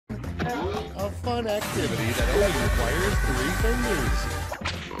A fun activity that only requires 3 fingers.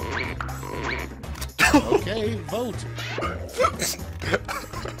 Okay, vote.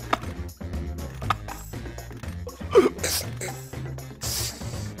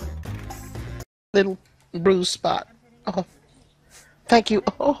 Little bruise spot. Oh, thank you.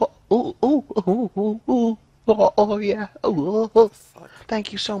 Oh, ooh, ooh, ooh, ooh, ooh. Oh, yeah. Oh, oh, oh.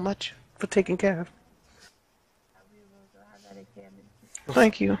 Thank you so much for taking care of.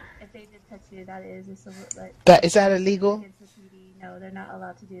 Thank you. If they did touch you, that is is that illegal? No, they're not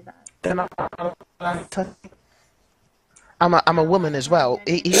allowed to do that. They're not allowed to touch. I'm a woman as well.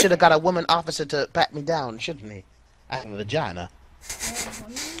 He should have got a woman officer to pat me down, shouldn't he? I have a vagina.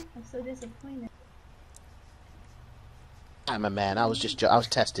 I'm so disappointed. I'm a man. I was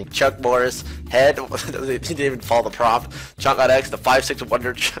testing. Chuck Morris, head. He didn't even follow the prompt. Greekgodx, the 5'6"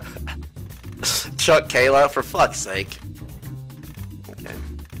 wonder. Chuck Kayla, for fuck's sake. Okay.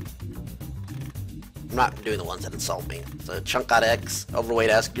 I'm not doing the ones that insult me. So Greekgodx,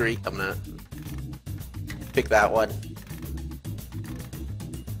 overweight ass Greek. I'm gonna pick that one.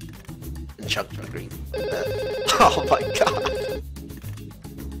 And Chuck Greek. Oh my god.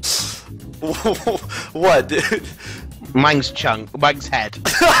 What, dude? Mine's Chunk. Mine's head.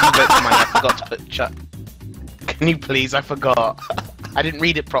 I forgot to put Chuck. Can you please? I forgot. I didn't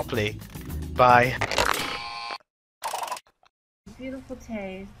read it properly. Bye. Beautiful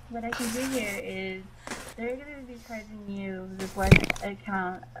Tay. What I can do here is they're going to be charging you with 1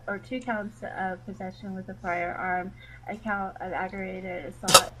 account or 2 counts of possession with a firearm, a count of aggravated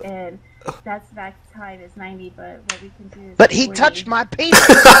assault, and that's max time is 90. But what we can do is. But he touched my penis.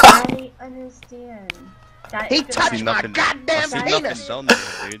 I understand. He touched my goddamn penis! That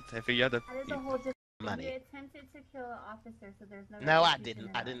is a whole different money. You attempted to kill an officer, so there's no. No, I didn't.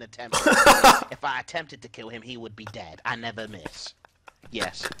 I didn't attempt. If I attempted to kill him, he would be dead. I never miss.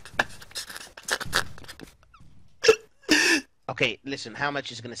 Yes. Okay, listen. How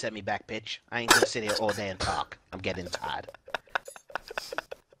much is gonna set me back, bitch? I ain't gonna sit here all day and talk. I'm getting tired.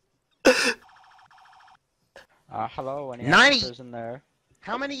 Hello. Any 90. officers in there?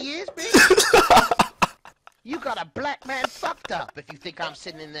 How many years, bitch? You got a black man fucked up if you think I'm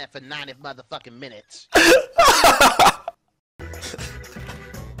sitting in there for 90 motherfucking minutes.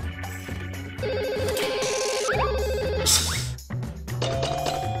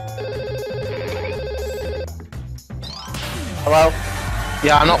 Hello?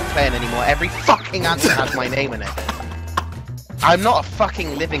 Yeah, I'm not playing anymore. Every fucking answer has my name in it. I'm not a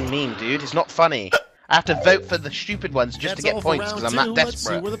fucking living meme, dude. It's not funny. I have to vote for the stupid ones just to get points because I'm that desperate. Let's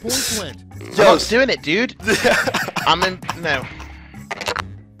see where the points went. I'm not doing it, dude. I'm in. No.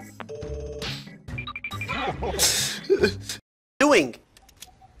 Doing?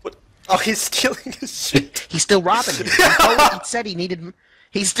 What? Oh, he's stealing his shit. He's still robbing you. He said he needed.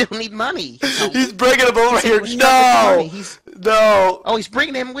 He still need money. He's bringing him over here. No. No. Oh, he's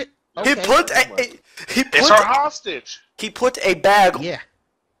bringing him with. Okay. It's our hostage. He put a bag. Yeah.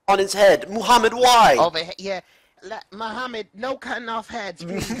 On his head. Muhammad, why? Over here, yeah. Muhammad, no cutting off heads,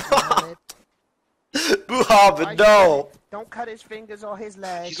 please, Muhammad. Muhammad, no. Don't cut his fingers or his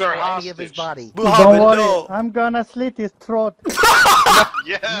legs or any of his body. Muhammad, Don't worry, no. I'm gonna slit his throat.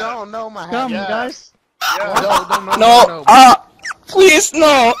 Yeah. No, Muhammad. Come, guys. Yeah. No. Please,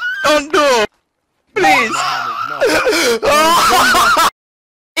 no. Don't do it. Please.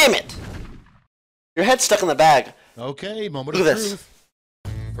 Damn it. Your head's stuck in the bag. Okay, moment Look of at this. truth.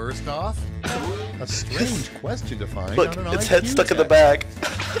 First off, a strange question to find. Look, on an its IQ head's stuck in the test. bag.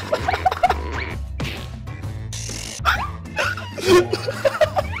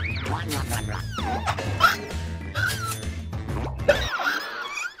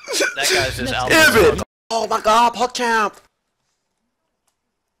 That guy's just out. Damn it! Oh my god, PodCamp!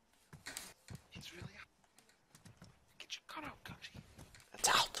 He's really out. Get your gun out, Gucci. It's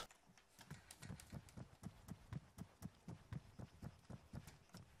out.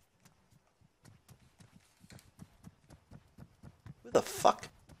 Who the fuck?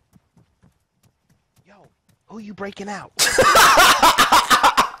 Yo, who you breaking out?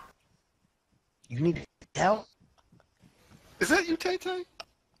 You need help? Is that you, Tay Tay?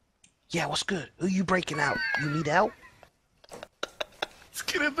 Yeah, what's good? Who you breaking out? You need help? Let's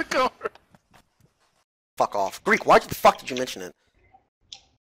get in the car. Fuck off. Greek, why the fuck did you mention it?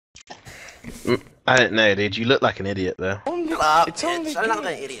 I don't know, dude. You look like an idiot, though. Shut up, bitch. I'm not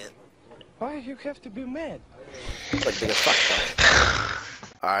an idiot. Why you have to be mad? Like big as fuck,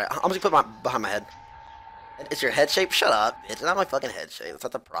 though. Alright, I'm just gonna put my behind my head. It's your head shape? Shut up, bitch. It's not my fucking head shape. That's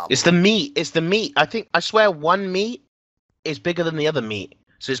not the problem. It's the meat. It's the meat. I swear one meat is bigger than the other meat.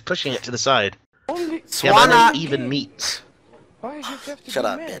 So it's pushing it to the side. Only Yeah, but they're even meats. Why you have to Shut be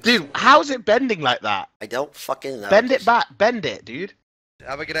up, mad? bitch. Dude, how's it bending like that? I don't fucking know. Bend it back. Bend it, dude.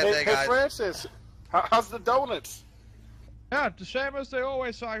 Have a good day, guys. Francis, how's the donuts? Yeah, the same as they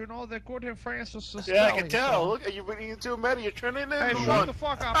always are, you know, they're good in Francis. Yeah, I can tell. Look, you've been eating too many. You're turning into Hey, one. shut the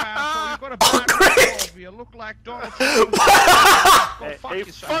fuck up, asshole. You got a bad of you. look like Donald Trump. Go fuck Hey,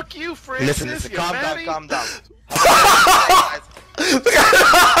 yourself. fuck you, Francis. Listen, you calm down, fatty. calm down.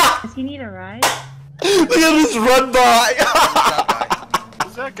 Does he need a ride? Look at this run by.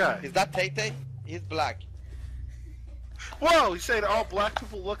 Who's that guy? Is that Tay-Tay? He's black. Whoa, you saying all black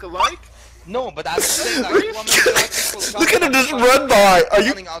people look alike? No, but I'm saying like women black people. Look at him just run by. Are you?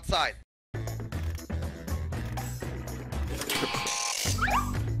 Running outside.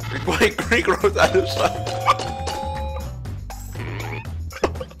 Greek wrote that himself.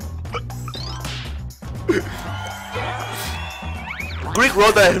 Greek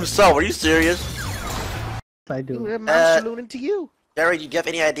wrote that himself. Are you serious? I do. I'm saluting to you. Jerry, do you have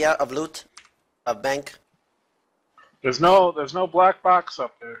any idea of loot? Of bank? There's no black box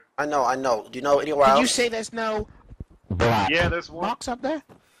up there. I know. Do you know anywhere Did else? you say there's no Yeah, there's one. box up there?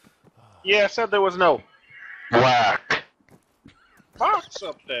 Yeah, I said there was no Black. box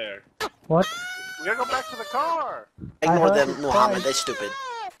up there. What? We gotta go back to the car. Ignore I heard them, it's Muhammad. fine. They're stupid.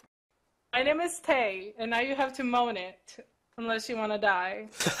 My name is Tay, and now you have to moan it, unless you want to die.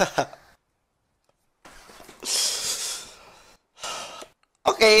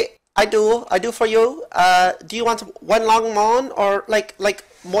 Okay, I do for you. Do you want one long moan or like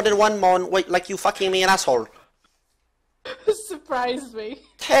more than one moan? Wait, like you fucking me an asshole? Surprise me.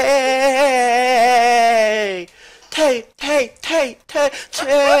 Tay.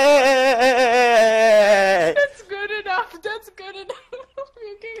 That's good enough. That's good enough.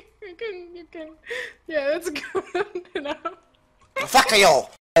 You can. Yeah, that's good enough. Fuck you.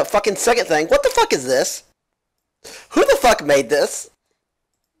 Fucking second thing. What the fuck is this? Who the fuck made this?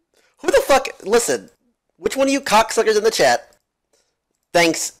 Who the fuck? Listen, which one of you cocksuckers in the chat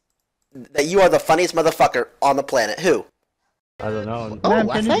thinks that you are the funniest motherfucker on the planet? Who? I don't know. Oh, Ma'am,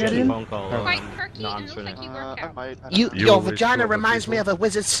 can you thank get you. in? Quite perky and looks like you work out. Your vagina reminds me of a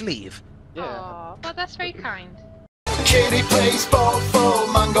wizard's sleeve. Aw, well that's very kind. Kitty plays ball full,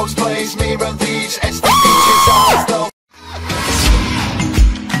 Mongols plays mirror these STPs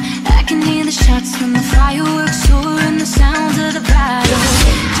I can hear the shots from the fireworks soar and the sounds of the battle.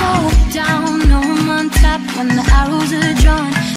 Choke down, no one on top when the arrows are drawn.